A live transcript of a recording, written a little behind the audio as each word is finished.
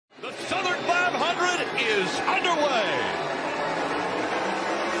is underway.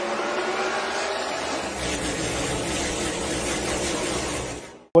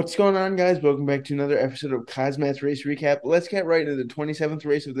 What's going on, guys? Welcome back to another episode of KozMatt's Race Recap. Let's get right into the 27th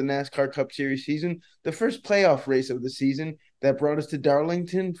race of the NASCAR Cup Series season, the first playoff race of the season that brought us to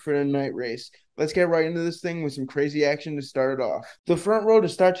Darlington for the night race. Let's get right into this thing with some crazy action to start it off. The front row to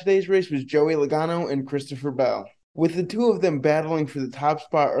start today's race was Joey Logano and Christopher Bell. With the two of them battling for the top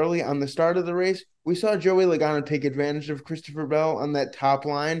spot early on the start of the race, we saw Joey Logano take advantage of Christopher Bell on that top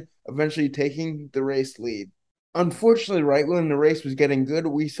line, eventually taking the race lead. Unfortunately, right when the race was getting good,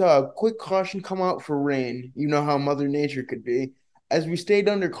 we saw a quick caution come out for rain. You know how Mother Nature could be, as we stayed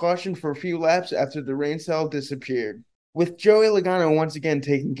under caution for a few laps after the rain cell disappeared. With Joey Logano once again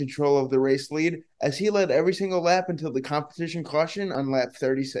taking control of the race lead, as he led every single lap until the competition caution on lap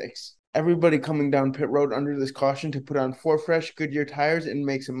 36. Everybody coming down pit road under this caution to put on 4 fresh Goodyear tires and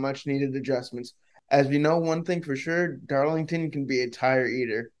make some much-needed adjustments. As we know one thing for sure, Darlington can be a tire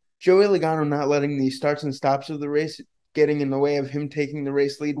eater. Joey Logano not letting the starts and stops of the race getting in the way of him taking the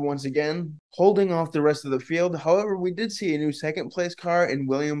race lead once again, holding off the rest of the field. However, we did see a new second-place car in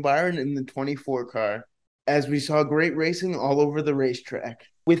William Byron in the 24 car, as we saw great racing all over the racetrack.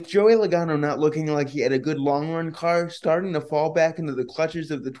 With Joey Logano not looking like he had a good long-run car, starting to fall back into the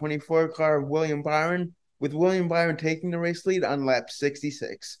clutches of the 24 car of William Byron, with William Byron taking the race lead on lap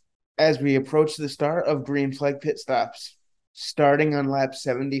 66, as we approach the start of green flag pit stops, starting on lap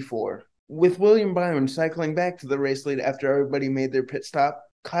 74. With William Byron cycling back to the race lead after everybody made their pit stop,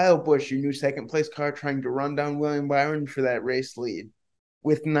 Kyle Busch, your new second-place car, trying to run down William Byron for that race lead,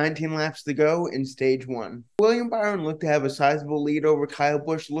 with 19 laps to go in Stage 1. William Byron looked to have a sizable lead over Kyle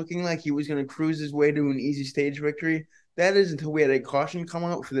Busch, looking like he was going to cruise his way to an easy stage victory. That is until we had a caution come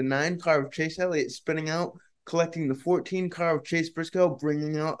out for the 9 car of Chase Elliott spinning out, collecting the 14 car of Chase Briscoe,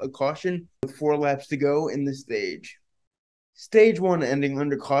 bringing out a caution with 4 laps to go in the stage. Stage 1 ending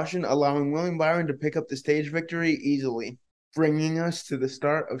under caution, allowing William Byron to pick up the stage victory easily, bringing us to the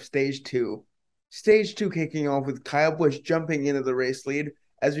start of Stage 2. Stage 2 kicking off with Kyle Busch jumping into the race lead,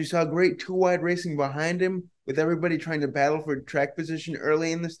 as we saw great two-wide racing behind him, with everybody trying to battle for track position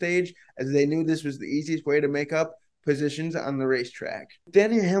early in the stage, as they knew this was the easiest way to make up positions on the racetrack.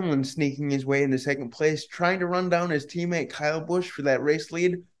 Denny Hamlin sneaking his way into second place, trying to run down his teammate Kyle Busch for that race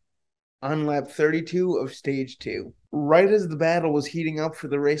lead on lap 32 of Stage 2. Right as the battle was heating up for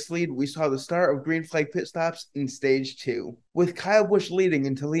the race lead, we saw the start of green flag pit stops in Stage 2, with Kyle Busch leading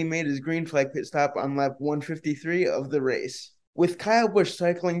until he made his green flag pit stop on lap 153 of the race, with Kyle Busch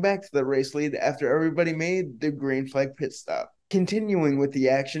cycling back to the race lead after everybody made the green flag pit stop. Continuing with the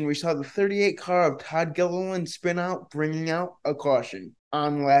action, we saw the 38 car of Todd Gilliland spin out, bringing out a caution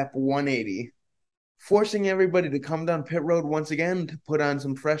on lap 180. Forcing everybody to come down pit road once again to put on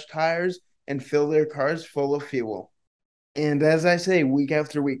some fresh tires and fill their cars full of fuel. And as I say, week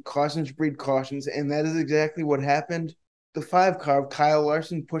after week, cautions breed cautions, and that is exactly what happened. The 5 car of Kyle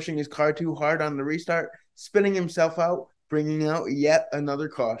Larson pushing his car too hard on the restart, spinning himself out, bringing out yet another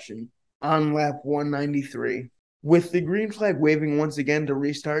caution on lap 193. With the green flag waving once again to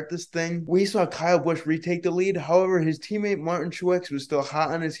restart this thing, we saw Kyle Busch retake the lead. However, his teammate Martin Truex was still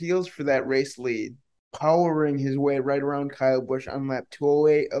hot on his heels for that race lead, powering his way right around Kyle Busch on lap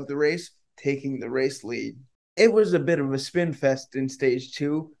 208 of the race, taking the race lead. It was a bit of a spin fest in Stage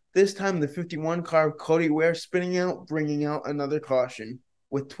 2. This time the 51 car of Cody Ware spinning out, bringing out another caution,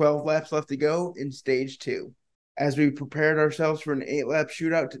 with 12 laps left to go in Stage 2, as we prepared ourselves for an 8-lap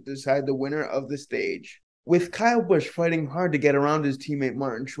shootout to decide the winner of the stage, with Kyle Busch fighting hard to get around his teammate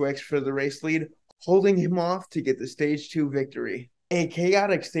Martin Truex for the race lead, holding him off to get the Stage 2 victory. A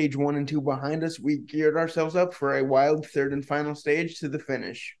chaotic Stage 1 and 2 behind us, we geared ourselves up for a wild third and final stage to the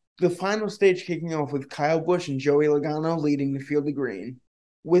finish. The final stage kicking off with Kyle Busch and Joey Logano leading the field of green,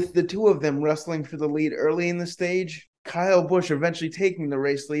 with the two of them wrestling for the lead early in the stage, Kyle Busch eventually taking the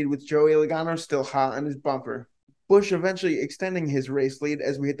race lead with Joey Logano still hot on his bumper. Busch eventually extending his race lead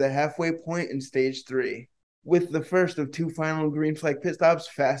as we hit the halfway point in Stage 3, with the first of 2 final green flag pit stops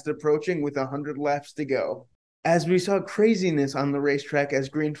fast approaching with 100 laps to go. As we saw craziness on the racetrack as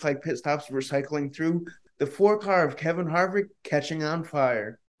green flag pit stops were cycling through, the 4 car of Kevin Harvick catching on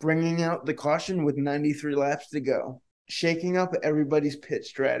fire, bringing out the caution with 93 laps to go, shaking up everybody's pit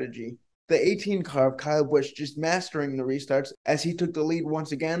strategy. The 18 car of Kyle Busch just mastering the restarts as he took the lead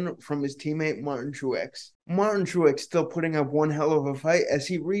once again from his teammate Martin Truex. Martin Truex still putting up one hell of a fight as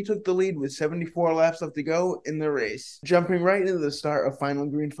he retook the lead with 74 laps left to go in the race, jumping right into the start of final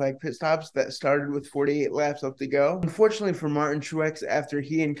green flag pit stops that started with 48 laps left to go. Unfortunately for Martin Truex, after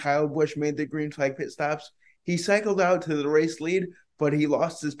he and Kyle Busch made the green flag pit stops, he cycled out to the race lead, but he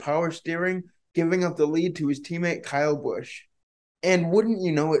lost his power steering, giving up the lead to his teammate Kyle Busch. And wouldn't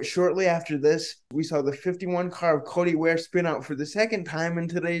you know it, shortly after this, we saw the 51 car of Cody Ware spin out for the second time in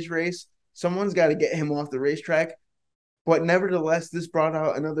today's race. Someone's got to get him off the racetrack. But nevertheless, this brought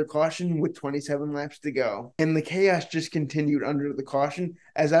out another caution with 27 laps to go. And the chaos just continued under the caution,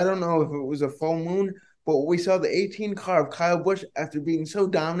 as I don't know if it was a full moon, but we saw the 18 car of Kyle Busch, after being so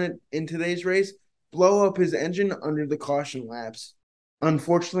dominant in today's race, blow up his engine under the caution laps,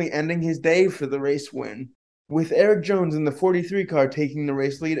 unfortunately ending his day for the race win. With Eric Jones in the 43 car taking the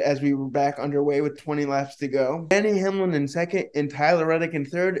race lead as we were back underway with 20 laps to go. Denny Hamlin in second and Tyler Reddick in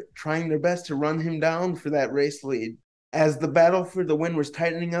third, trying their best to run him down for that race lead. As the battle for the win was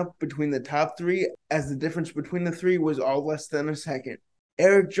tightening up between the top three, as the difference between the three was all less than a second.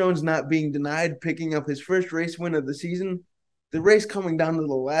 Eric Jones not being denied picking up his first race win of the season. The race coming down to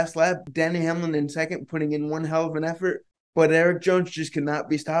the last lap, Denny Hamlin in second putting in one hell of an effort, but Eric Jones just could not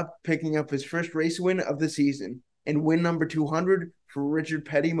be stopped, picking up his first race win of the season, and win number 200 for Richard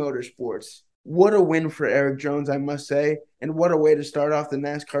Petty Motorsports. What a win for Eric Jones, I must say, and what a way to start off the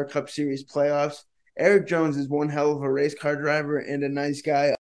NASCAR Cup Series playoffs. Eric Jones is one hell of a race car driver and a nice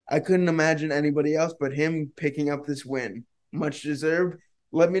guy. I couldn't imagine anybody else but him picking up this win. Much deserved.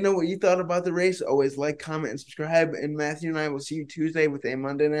 Let me know what you thought about the race. Always like, comment, and subscribe. And Matthew and I will see you Tuesday with a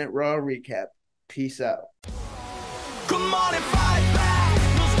Monday Night Raw recap. Peace out. Come on and fight.